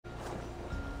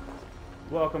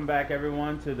Welcome back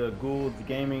everyone to the Gould's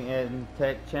Gaming and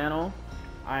Tech channel.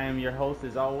 I am your host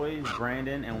as always,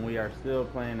 Brandon, and we are still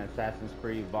playing Assassin's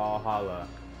Creed Valhalla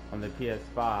on the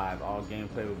PS5. All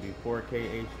gameplay will be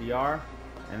 4K HDR,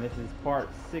 and this is part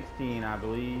 16, I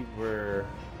believe. We're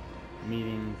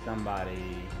meeting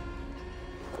somebody.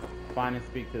 Find and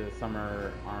speak to the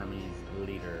Summer Army's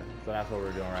leader. So that's what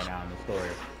we're doing right now in the story.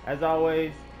 As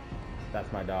always,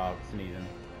 that's my dog sneezing.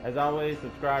 As always,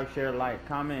 subscribe, share, like,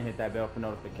 comment, hit that bell for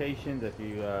notifications. If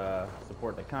you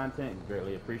support the content, it's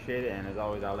greatly appreciated. And as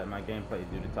always, I'll let my gameplay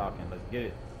do the talking. Let's get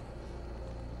it.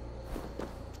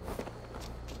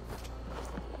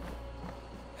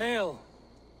 Hail!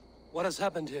 What has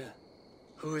happened here?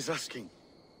 Who is asking?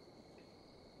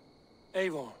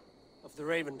 Eivor, of the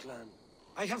Raven clan.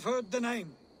 I have heard the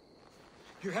name.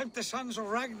 You helped the sons of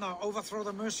Ragnar overthrow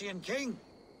the Mercian king.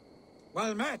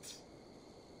 Well met.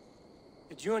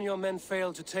 Did you and your men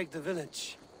fail to take the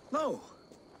village? No.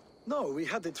 No, we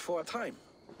had it for a time.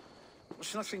 It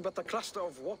was nothing but a cluster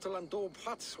of wattle and daub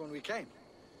huts when we came.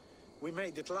 We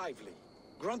made it lively.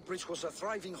 Gruntbridge was a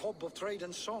thriving hub of trade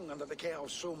and song under the care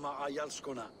of Soma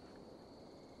Ayalskuna.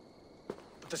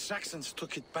 But the Saxons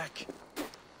took it back.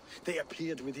 They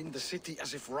appeared within the city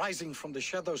as if rising from the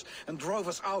shadows and drove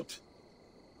us out.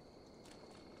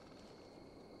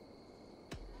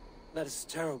 That is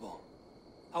terrible.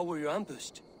 How were you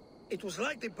ambushed? It was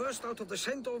like they burst out of the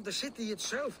center of the city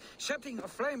itself, setting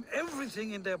aflame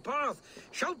everything in their path,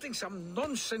 shouting some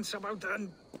nonsense about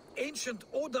an ancient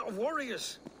order of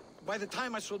warriors. By the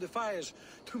time I saw the fires,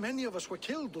 too many of us were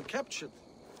killed or captured.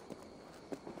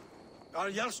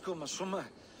 Ayalskuna, Soma,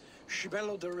 she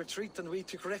bellowed a retreat and we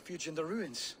took refuge in the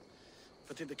ruins.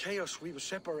 But in the chaos we were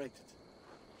separated.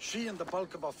 She and the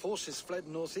bulk of our forces fled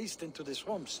northeast into the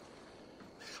swamps.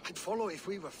 I'd follow if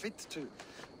we were fit to.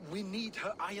 We need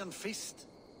her iron fist.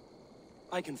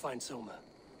 I can find Soma.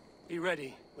 Be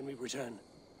ready when we return.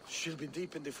 She'll be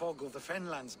deep in the fog of the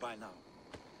Fenlands by now.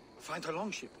 Find her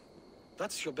longship.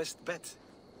 That's your best bet.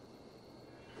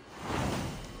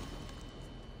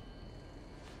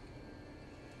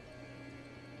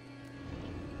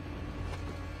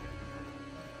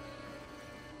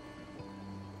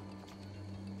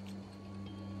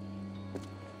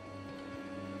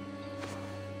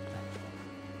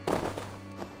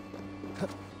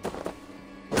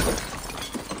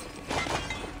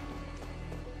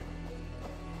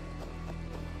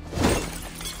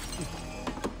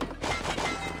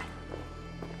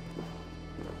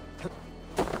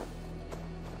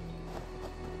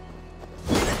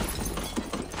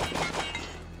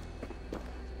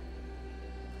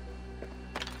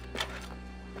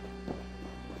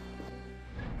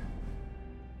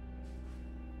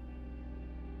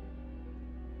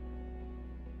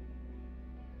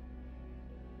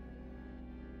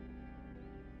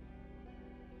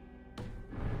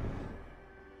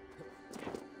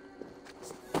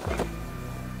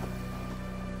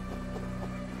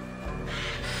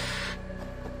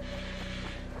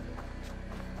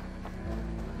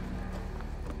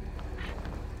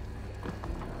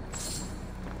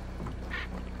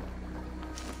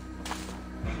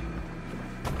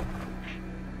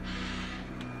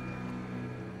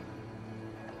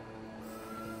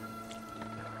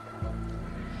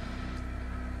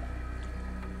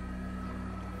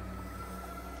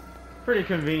 Pretty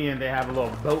convenient they have a little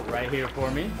boat right here for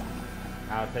me.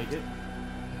 I'll take it.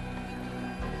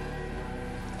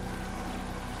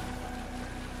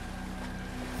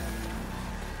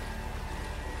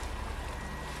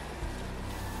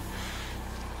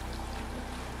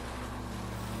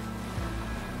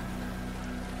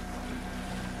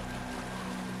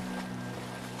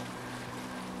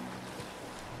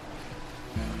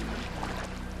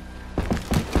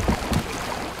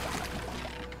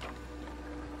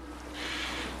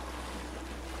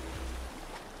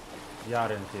 Y'all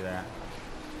didn't see that.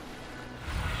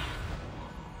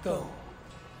 Go.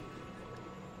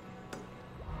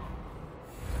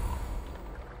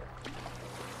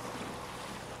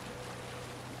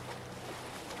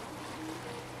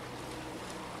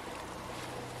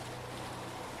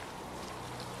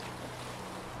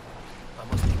 I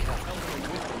must be careful.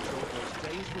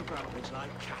 Dazed and grappled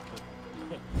like cattle.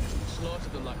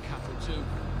 Slaughtered them like cattle too.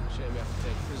 Shame we have to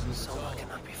take prisoners at all. Soma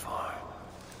cannot be far.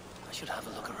 I should have a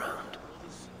look around.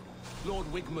 Lord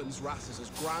Wigmund's wrath is as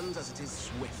grand as it is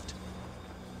swift.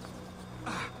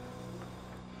 Not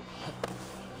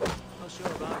sure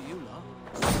about you lot.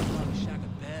 I'd rather shag a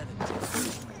bear than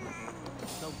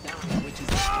no doubt which is...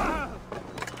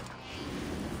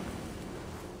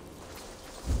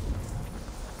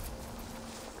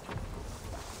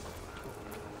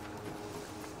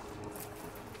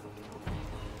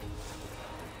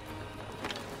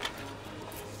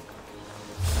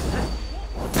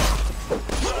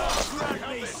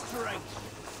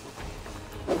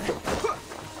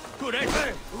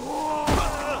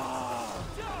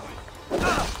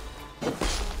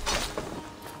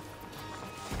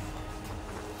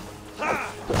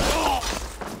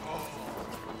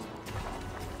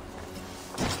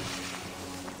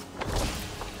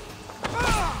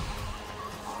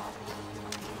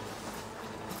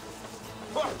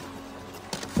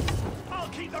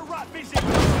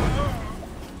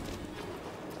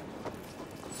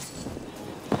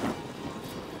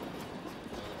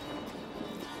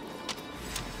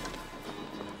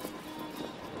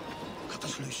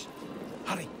 loose.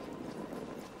 Hurry.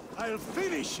 I'll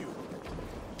finish you!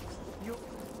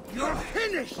 You're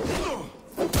finished!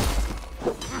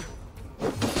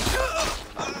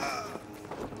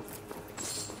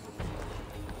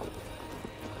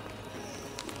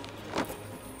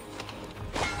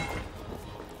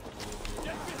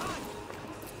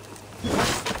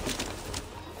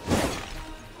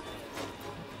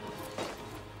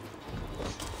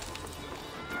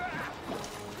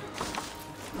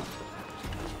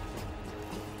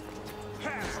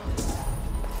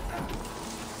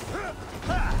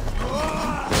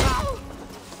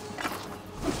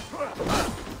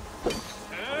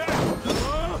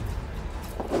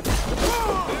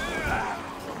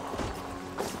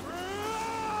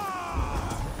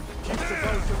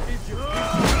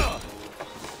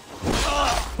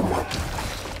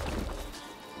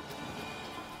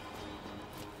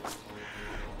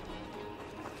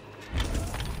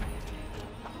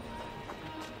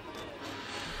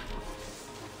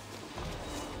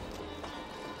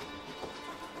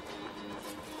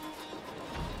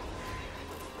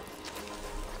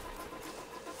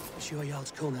 Sure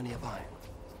Jarl's Kuna nearby?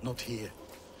 Not here.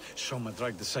 Soma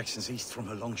dragged the Saxons east from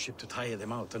her longship to tire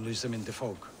them out and lose them in the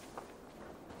fog.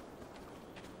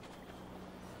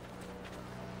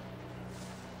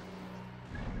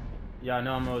 Yeah, I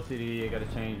know I'm OCD. I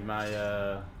gotta change my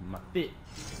my fit.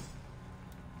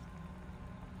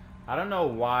 I don't know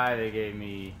why they gave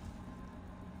me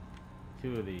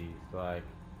 2 of these. Like,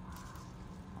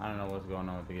 I don't know what's going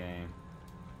on with the game.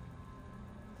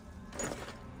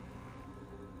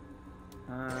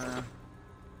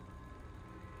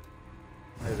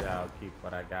 Maybe I'll keep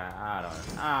what I got.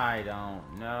 I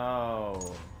don't know.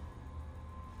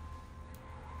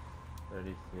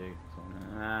 36,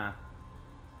 20.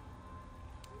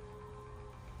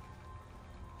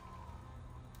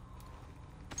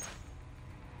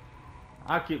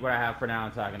 I'll keep what I have for now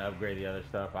until I can upgrade the other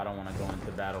stuff. I don't want to go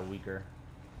into battle weaker.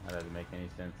 That doesn't make any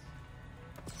sense.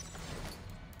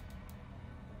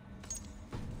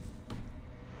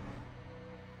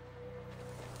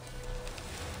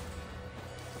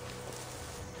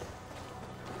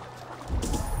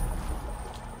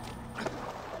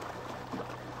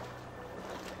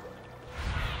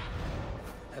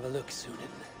 Have a look, Sunan.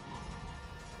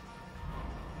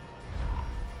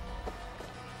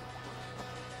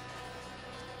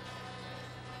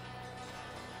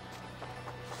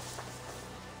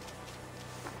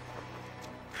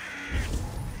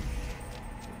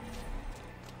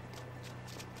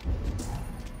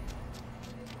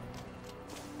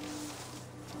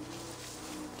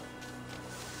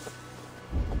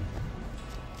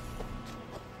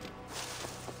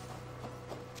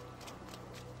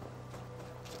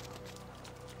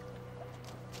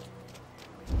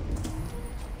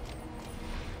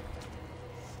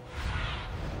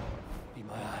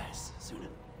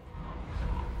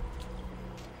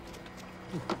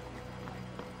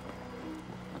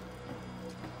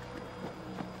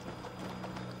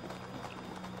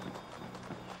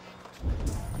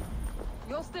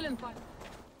 You're still in fire.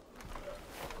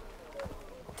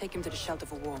 Take him to the shelter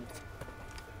for warmth.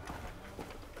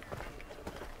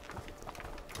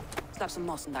 Slap some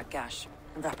moss in that gash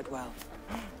and wrap it well.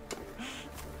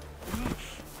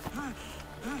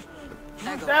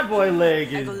 That boy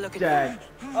leg is jacked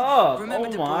up. Remember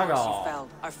Oh the my boars god. who fell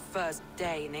our first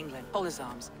day in England. Hold his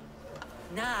arms.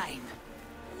 9.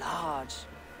 Large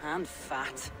and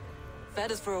fat.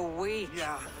 Fed us for a week.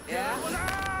 Yeah.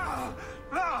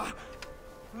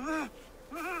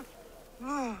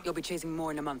 You'll be chasing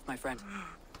more in a month, my friend.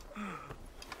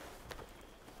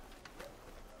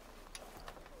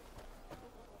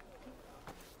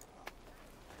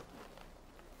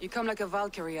 You come like a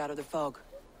Valkyrie out of the fog.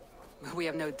 We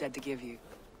have no dead to give you.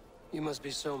 You must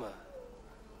be Soma.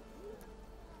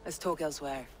 Let's talk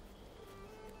elsewhere.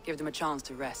 Give them a chance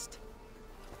to rest.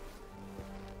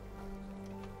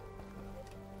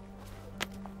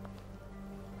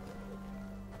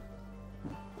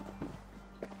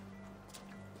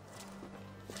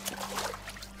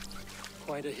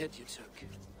 Quite a hit you took.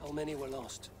 How many were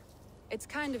lost? It's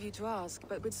kind of you to ask,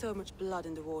 but with so much blood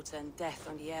in the water and death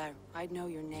on the air, I'd know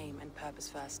your name and purpose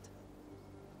first.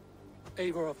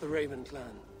 Eivor of the Raven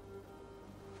clan.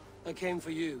 I came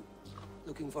for you,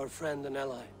 looking for a friend and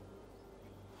ally.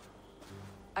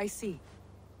 I see.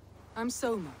 I'm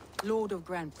Soma, Lord of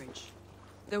Grandbridge.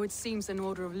 Though it seems an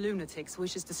order of lunatics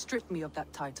wishes to strip me of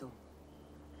that title.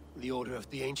 The Order of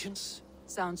the Ancients?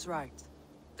 Sounds right.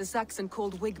 The Saxon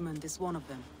called Wigmund is one of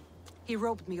them. He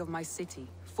robbed me of my city,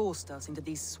 forced us into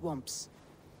these swamps.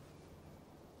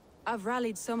 I've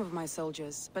rallied some of my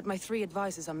soldiers, but my 3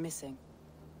 advisors are missing.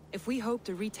 If we hope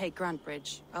to retake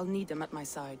Grantbridge, I'll need them at my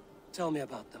side. Tell me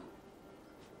about them.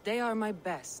 They are my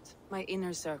best, my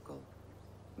inner circle.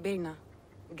 Birna,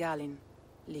 Galin,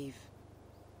 Leave.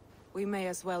 We may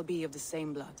as well be of the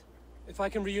same blood. If I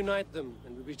can reunite them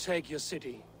and we retake your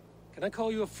city, can I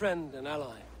call you a friend and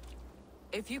ally?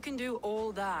 If you can do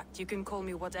all that, you can call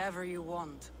me whatever you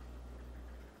want.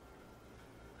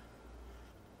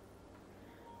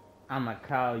 I'ma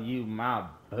call you my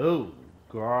boo,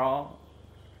 girl.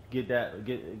 Clean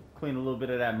a little bit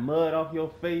of that mud off your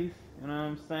face, you know what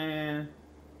I'm saying?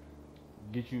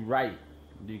 Get you right.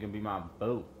 You can be my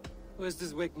boo. Who is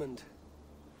this Wigmund?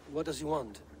 What does he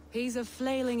want? He's a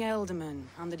flailing elderman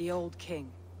under the old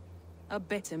king. A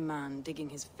bitter man digging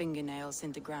his fingernails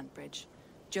into Grantbridge,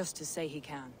 just to say he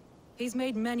can. He's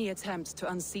made many attempts to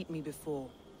unseat me before.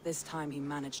 This time he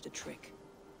managed a trick.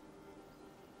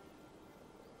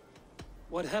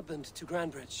 What happened to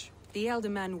Grantbridge? The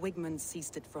elderman Wigmund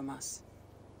seized it from us.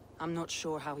 I'm not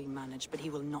sure how he managed, but he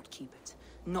will not keep it.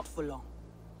 Not for long.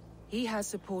 He has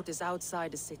supporters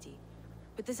outside the city,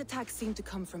 but this attack seemed to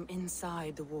come from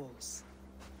inside the walls.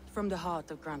 From the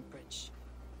heart of Grantbridge.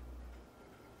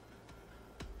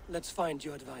 Let's find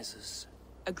your advisors.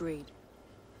 Agreed.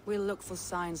 We'll look for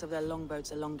signs of their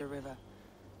longboats along the river.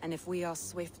 And if we are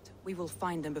swift, we will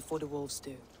find them before the wolves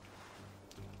do.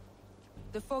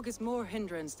 The fog is more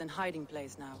hindrance than hiding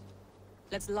place now.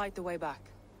 Let's light the way back.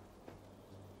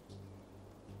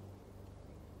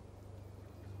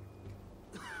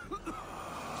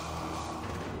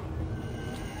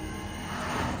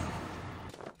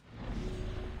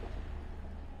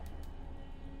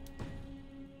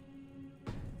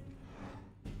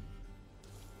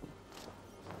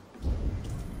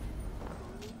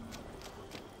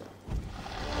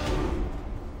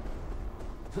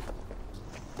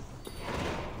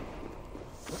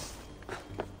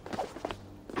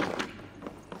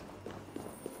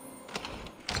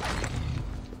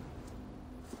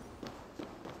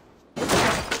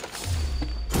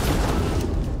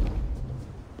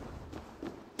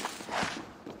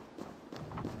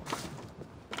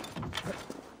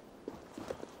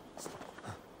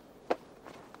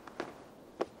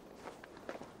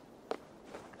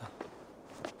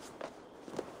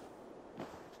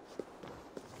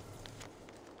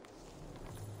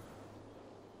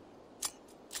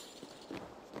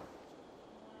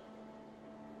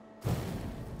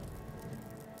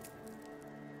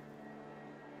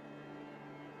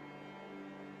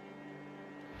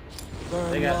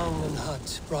 Burn long and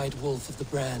hut, bright wolf of the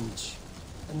branch,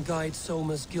 and guide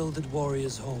Soma's gilded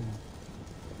warriors home.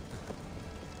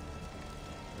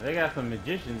 They got some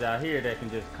magicians out here that can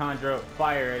just conjure up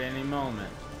fire at any moment.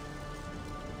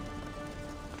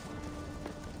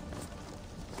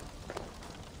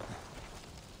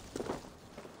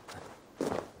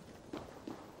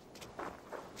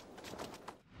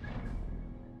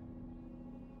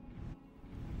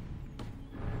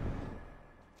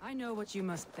 I know what you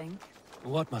must think.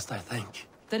 What must I think?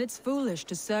 That it's foolish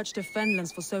to search the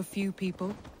Fenlands for so few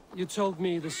people. You told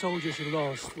me the soldiers you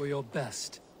lost were your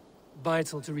best.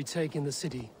 Vital to retaking the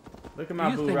city. Look at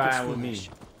my boo riding with me.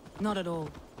 Not at all.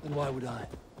 Then why would I?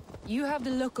 You have the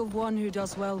look of one who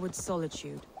does well with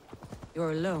solitude.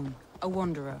 You're alone, a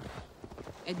wanderer.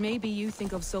 It may be you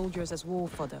think of soldiers as war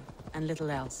fodder, and little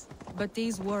else. But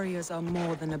these warriors are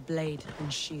more than a blade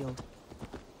and shield.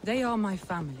 They are my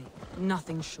family,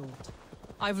 nothing short.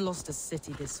 I've lost a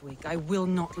city this week. I will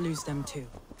not lose them too.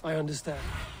 I understand.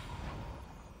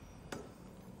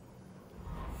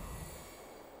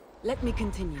 Let me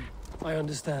continue. I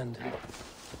understand.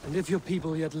 And if your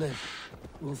people yet live,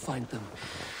 we'll find them.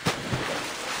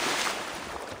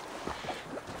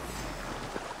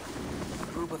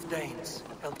 A group of Danes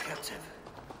held captive.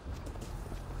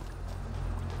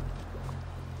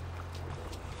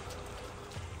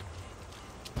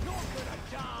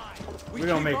 We're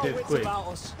gonna make this quick.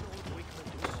 Not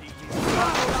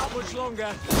that much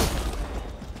longer.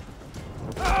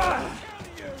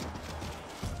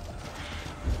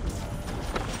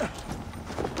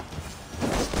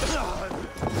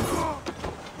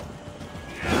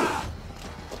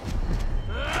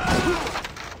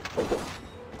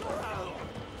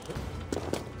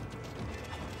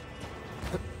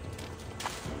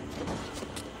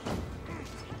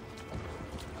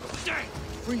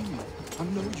 Free me.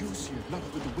 I'm no use here, not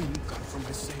with the wind cut from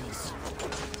my sails.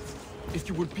 If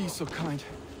you would be so kind,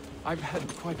 I've had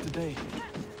quite the day.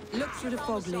 Look through the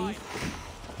fog, Lee.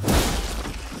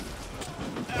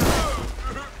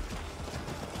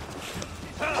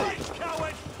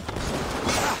 Coward!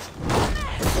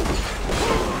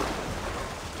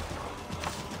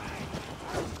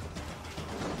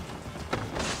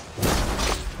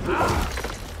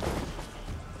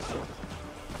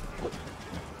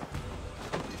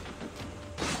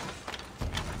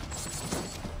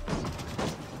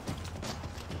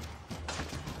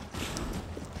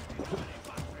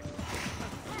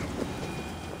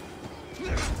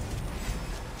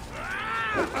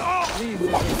 Leave is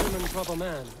a prim and proper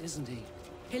man, isn't he?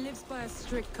 He lives by a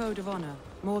strict code of honor,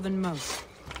 more than most.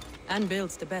 And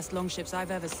builds the best longships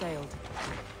I've ever sailed.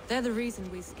 They're the reason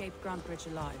we escaped Grantbridge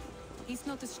alive. He's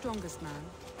not the strongest man,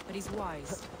 but he's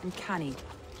wise and canny,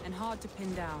 and hard to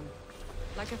pin down.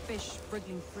 Like a fish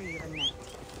wriggling free of a net.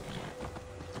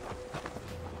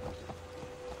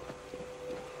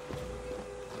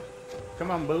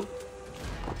 Come on, boo.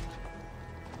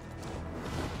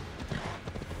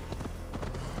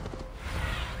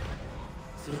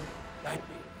 See? Like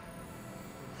me.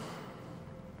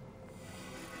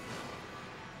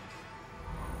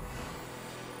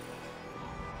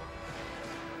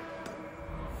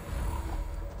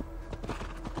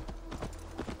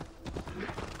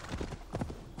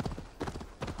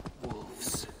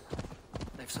 Wolves.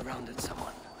 They've surrounded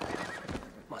someone.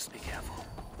 Must be careful.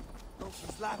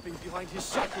 She's laughing behind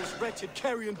his shackles, wretched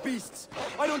carrion beasts.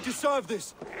 I don't deserve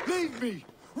this. Leave me.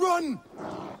 Run!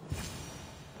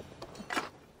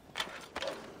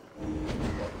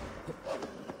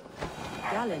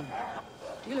 Galen,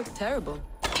 you look terrible.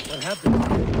 What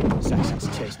happened?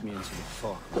 Saxons chased me into the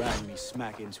fog, ran me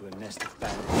smack into a nest of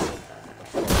bandits. I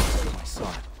fought to my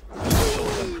side. I saw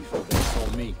them before they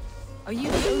saw me. Are you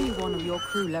the only one of your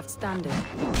crew left standing?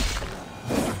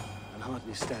 I'm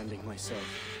hardly standing myself.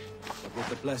 But with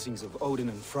the blessings of Odin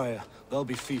and Freya, they'll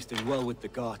be feasting well with the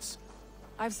gods.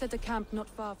 I've set a camp not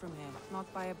far from here,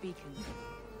 marked by a beacon.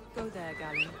 Go there,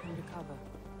 Galen, and recover.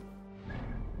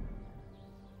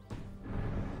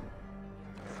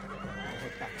 I'll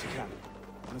head back to camp.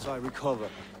 And as I recover,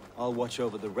 I'll watch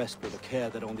over the rest with a care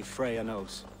that only Freya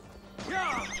knows.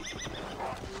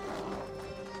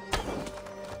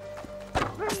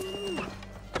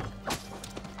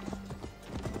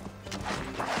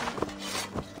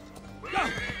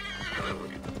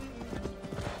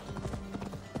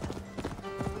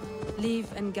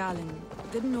 Leave and Galen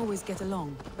didn't always get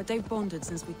along, but they've bonded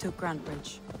since we took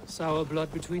Grantbridge. Sour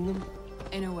blood between them?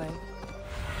 In a way.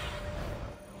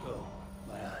 Oh,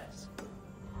 my eyes.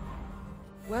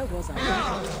 Where was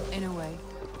I? In a way.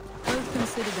 Both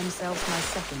considered themselves my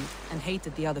second, and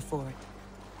hated the other for it.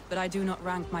 But I do not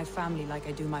rank my family like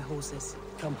I do my horses.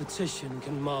 Competition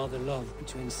can mar the love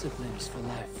between siblings for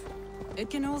life.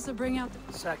 It can also bring out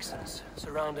Saxons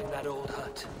surrounding that old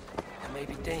hut. And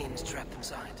maybe Danes trapped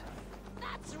inside.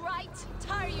 That's right!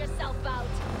 Tire yourself out!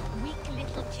 Weak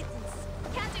little kittens.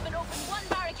 Can't even open one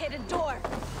barricaded door!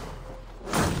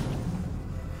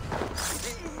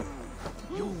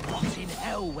 You'll rot in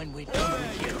hell when we're done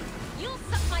with you. You'll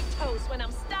suck my toes when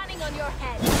I'm standing on your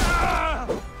head!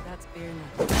 That's beer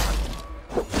now.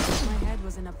 My head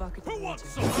was in a bucket of water.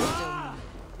 Still me.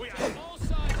 We have all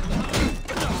sides of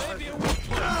the house. Maybe a weak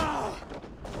point.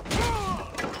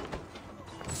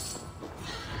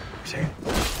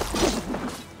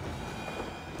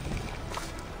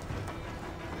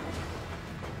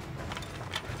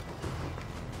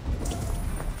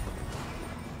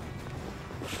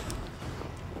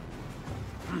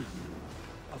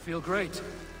 I feel great.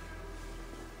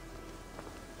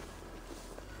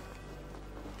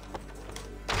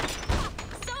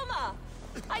 Soma!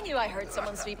 I knew I heard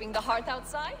someone sweeping the hearth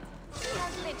outside.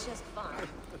 Hasn't it just fun?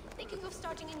 Thinking of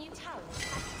starting a new town.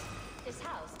 This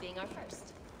house being our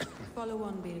first. Follow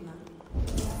on, Birna.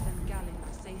 And Galen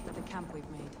are safe at the camp we've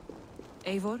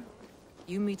made. Eivor,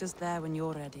 you meet us there when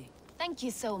you're ready. Thank you,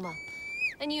 Soma.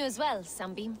 And you as well,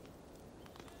 Sunbeam.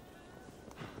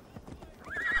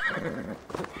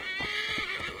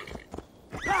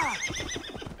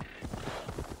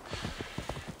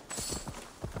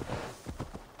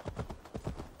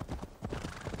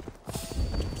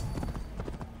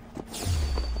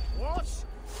 What?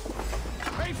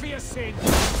 Pay for your sin!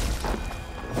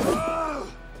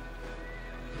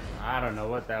 I don't know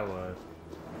what that was.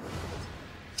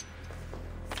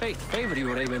 Fate favored you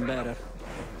were even better.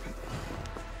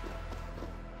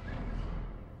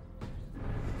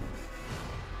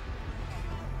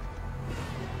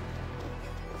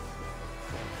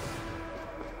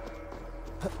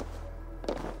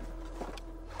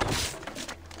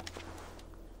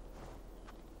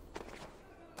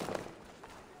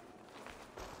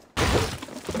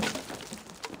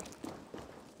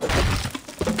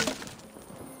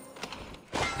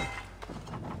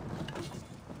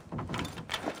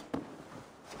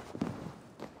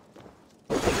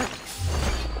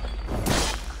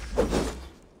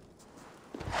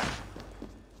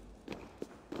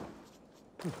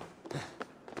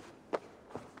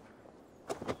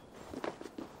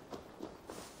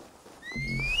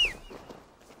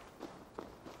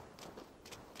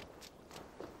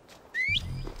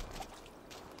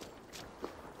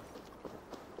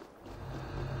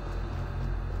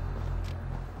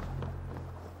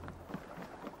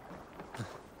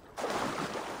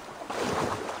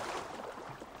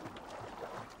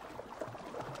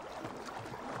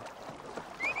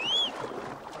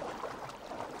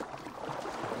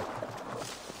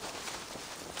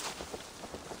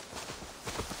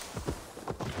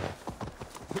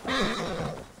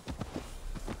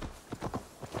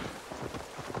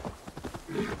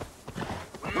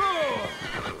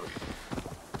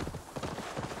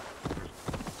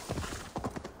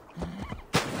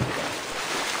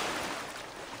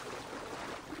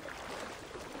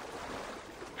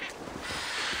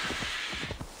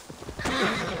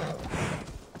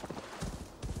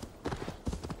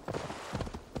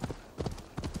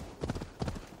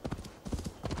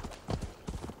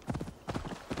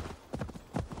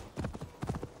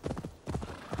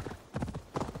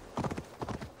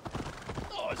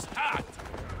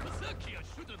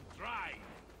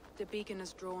 the beacon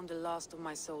has drawn the last of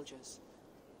my soldiers.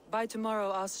 By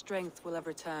tomorrow, our strength will have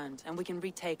returned, and we can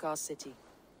retake our city.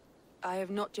 I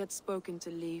have not yet spoken to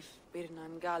Leif, Birna,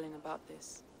 and Galin about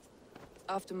this.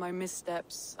 After my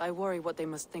missteps, I worry what they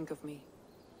must think of me.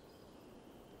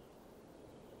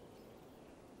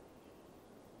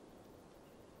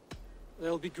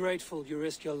 They'll be grateful you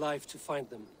risked your life to find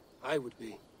them. I would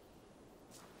be.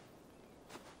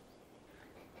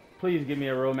 Please give me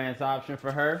a romance option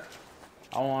for her.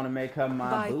 I want to make her my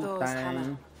By boo Thor's thing.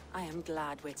 hammer, I am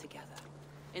glad we're together.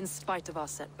 In spite of our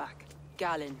setback.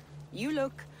 Galin, you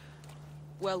look,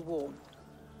 well, warm.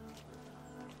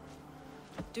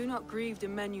 Do not grieve the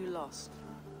men you lost.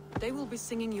 They will be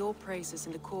singing your praises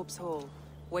in the Corpse Hall,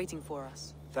 waiting for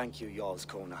us. Thank you, Jarl's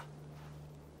Corner.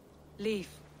 Leif,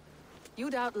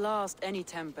 you'd outlast any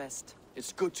tempest.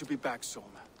 It's good to be back, Soma.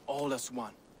 All as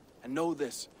one. And know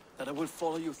this, that I will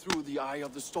follow you through the eye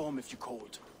of the storm if you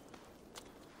called.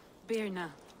 Birna.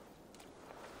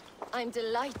 I'm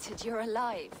delighted you're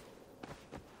alive.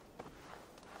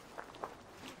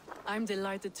 I'm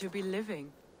delighted to be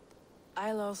living.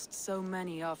 I lost so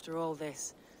many after all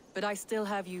this, but I still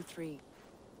have you three.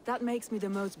 That makes me the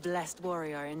most blessed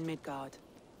warrior in Midgard.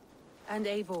 And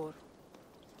Eivor,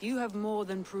 you have more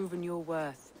than proven your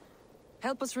worth.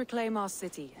 Help us reclaim our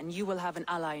city, and you will have an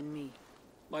ally in me.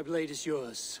 My blade is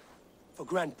yours. For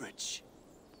Grantbridge.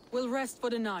 We'll rest for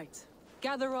the night,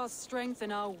 gather our strength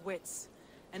and our wits,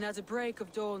 and at the break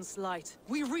of dawn's light,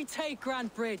 we retake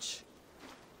Grantbridge!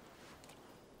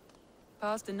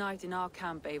 Pass the night in our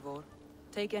camp, Eivor.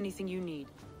 Take anything you need.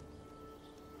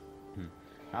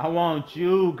 I want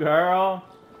you, girl.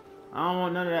 I don't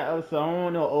want none of that other stuff. I don't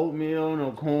want no oatmeal,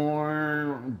 no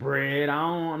corn, bread. I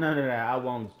don't want none of that. I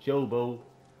want Jobo,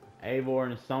 Eivor,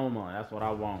 and Soma. That's what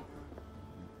I want.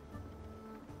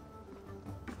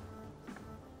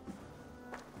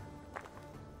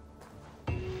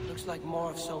 Looks like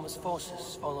more of Soma's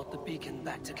forces followed the beacon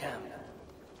back to camp.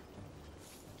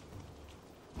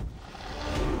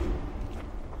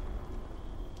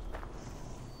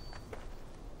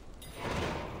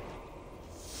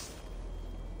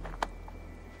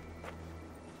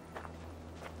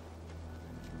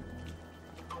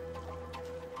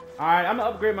 Alright, I'm gonna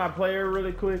upgrade my player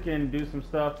really quick and do some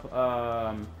stuff.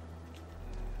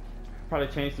 Probably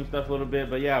change some stuff a little bit,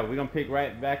 but yeah, we're gonna pick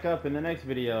right back up in the next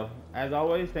video. As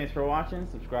always, thanks for watching.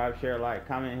 Subscribe, share, like,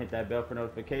 comment, and hit that bell for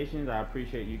notifications. I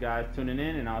appreciate you guys tuning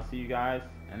in, and I'll see you guys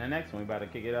in the next one. We're about to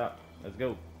kick it up. Let's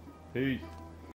go. Peace.